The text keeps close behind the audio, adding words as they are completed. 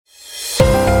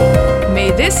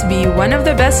May this be one of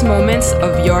the best moments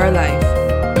of your life.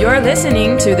 You're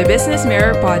listening to the Business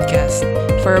Mirror Podcast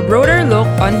for a broader look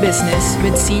on business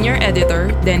with Senior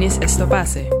Editor Dennis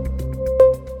Estopace.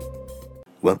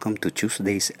 Welcome to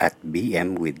Tuesdays at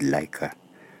BM with Laika,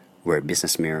 where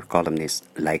Business Mirror columnist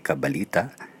Laika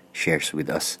Balita shares with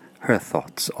us her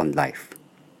thoughts on life.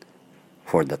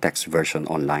 For the text version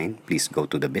online, please go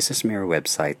to the Business Mirror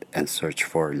website and search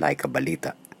for Laika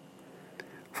Balita.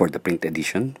 For the print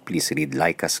edition, please read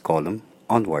Laika's column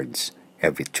Onwards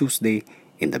every Tuesday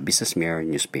in the Business Mirror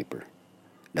newspaper.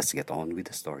 Let's get on with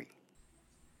the story.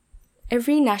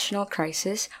 Every national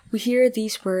crisis, we hear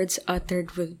these words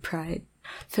uttered with pride: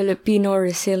 Filipino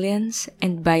resilience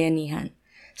and bayanihan.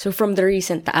 So from the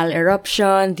recent Taal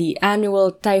eruption, the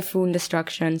annual typhoon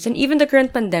destructions, and even the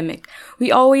current pandemic,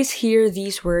 we always hear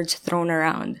these words thrown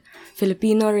around: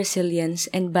 Filipino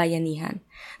resilience and bayanihan.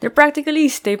 They're practically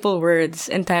staple words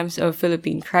in times of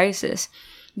Philippine crisis.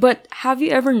 But have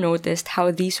you ever noticed how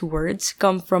these words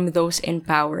come from those in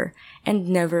power and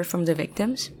never from the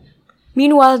victims?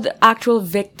 Meanwhile, the actual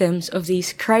victims of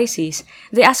these crises,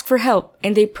 they ask for help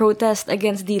and they protest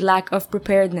against the lack of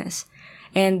preparedness.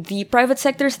 And the private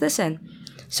sectors listen.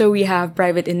 So we have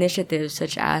private initiatives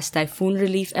such as typhoon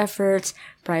relief efforts,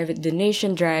 private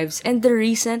donation drives, and the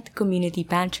recent community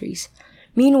pantries.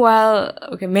 Meanwhile,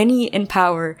 many in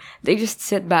power, they just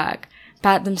sit back,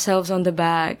 pat themselves on the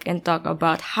back, and talk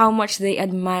about how much they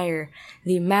admire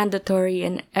the mandatory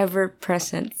and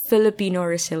ever-present Filipino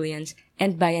resilience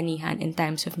and bayanihan in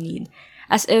times of need,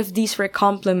 as if these were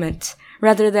compliments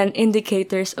rather than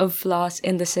indicators of flaws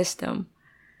in the system.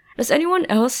 Does anyone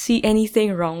else see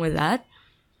anything wrong with that?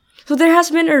 So there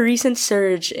has been a recent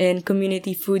surge in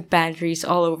community food pantries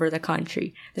all over the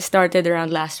country. This started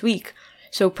around last week.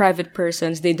 So private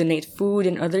persons, they donate food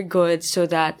and other goods so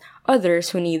that others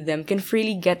who need them can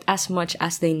freely get as much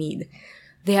as they need.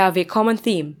 They have a common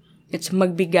theme. It's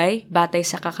magbigay batay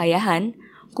sa kakayahan,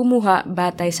 kumuha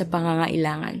batay sa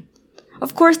pangangailangan.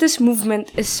 Of course, this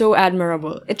movement is so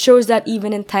admirable. It shows that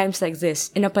even in times like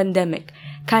this, in a pandemic,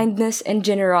 kindness and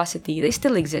generosity, they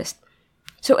still exist.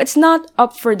 So it's not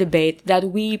up for debate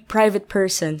that we private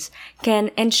persons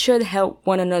can and should help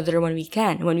one another when we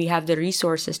can, when we have the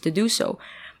resources to do so.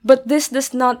 But this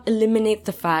does not eliminate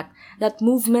the fact that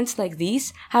movements like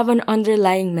these have an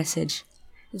underlying message.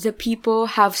 The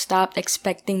people have stopped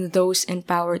expecting those in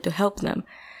power to help them,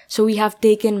 so we have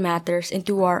taken matters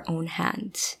into our own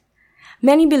hands.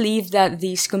 Many believe that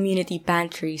these community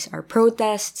pantries are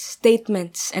protests,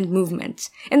 statements, and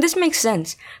movements. And this makes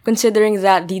sense, considering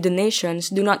that the donations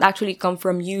do not actually come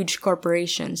from huge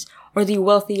corporations or the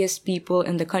wealthiest people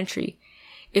in the country.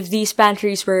 If these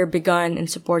pantries were begun and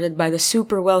supported by the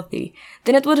super wealthy,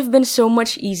 then it would have been so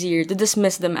much easier to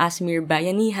dismiss them as mere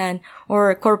bayanihan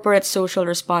or corporate social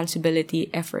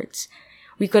responsibility efforts.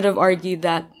 We could have argued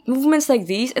that movements like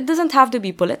these, it doesn't have to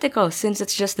be political since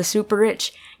it's just the super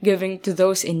rich giving to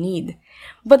those in need.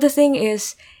 But the thing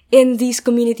is, in these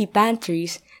community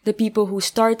pantries, the people who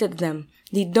started them,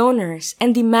 the donors,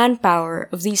 and the manpower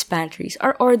of these pantries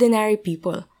are ordinary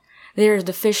people. They're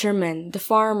the fishermen, the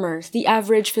farmers, the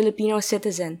average Filipino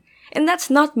citizen. And that's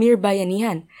not mere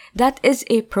bayanihan. That is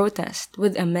a protest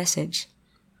with a message.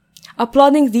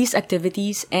 Applauding these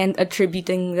activities and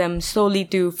attributing them solely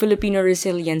to Filipino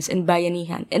resilience and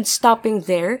bayanihan and stopping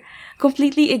there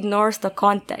completely ignores the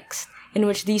context in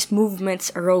which these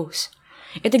movements arose.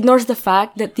 It ignores the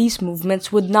fact that these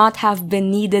movements would not have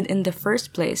been needed in the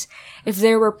first place if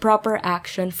there were proper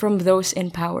action from those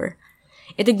in power.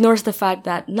 It ignores the fact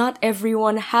that not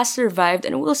everyone has survived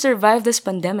and will survive this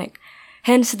pandemic,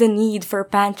 hence the need for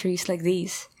pantries like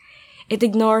these. It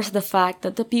ignores the fact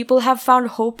that the people have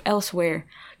found hope elsewhere,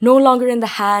 no longer in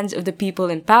the hands of the people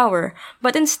in power,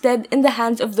 but instead in the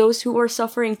hands of those who are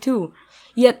suffering too.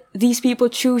 Yet, these people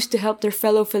choose to help their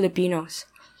fellow Filipinos.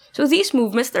 So these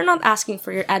movements, they're not asking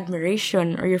for your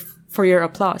admiration or for your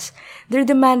applause. They're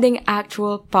demanding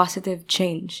actual positive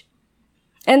change.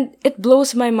 And it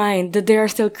blows my mind that there are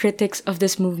still critics of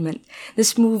this movement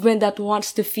that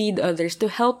wants to feed others, to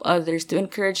help others, to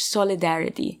encourage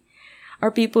solidarity. Are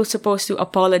people supposed to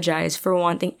apologize for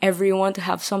wanting everyone to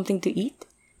have something to eat?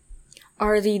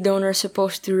 Are the donors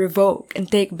supposed to revoke and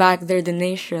take back their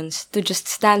donations to just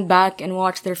stand back and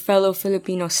watch their fellow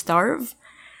Filipinos starve?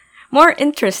 More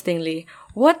interestingly,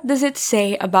 what does it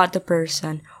say about the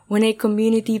person when a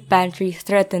community pantry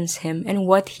threatens him and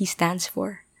what he stands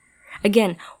for?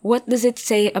 Again, what does it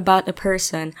say about a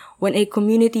person when a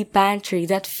community pantry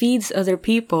that feeds other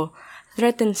people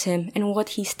threatens him and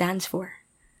what he stands for?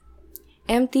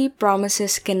 Empty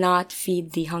promises cannot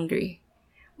feed the hungry.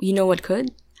 You know what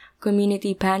could?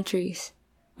 Community pantries.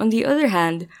 On the other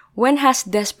hand, when has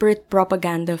desperate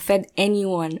propaganda fed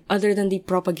anyone other than the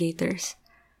propagators?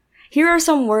 Here are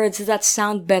some words that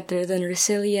sound better than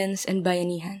resilience and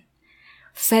bayanihan.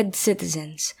 Fed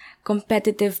citizens,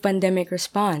 competitive pandemic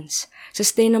response,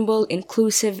 sustainable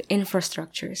inclusive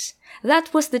infrastructures.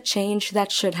 That was the change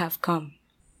that should have come.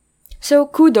 So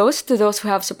kudos to those who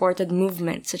have supported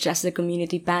movements such as the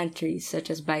community pantries,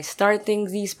 such as by starting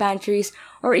these pantries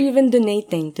or even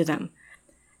donating to them.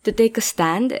 To take a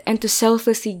stand and to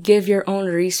selflessly give your own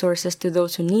resources to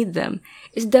those who need them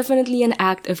is definitely an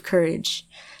act of courage.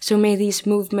 So may these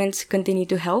movements continue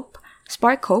to help,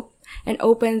 spark hope, and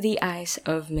open the eyes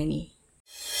of many.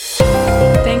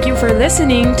 Thank you for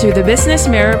listening to the Business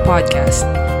Mirror podcast.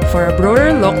 For a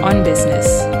broader look on business,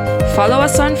 follow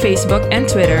us on Facebook and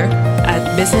Twitter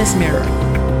at Business Mirror.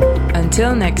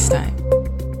 Until next time.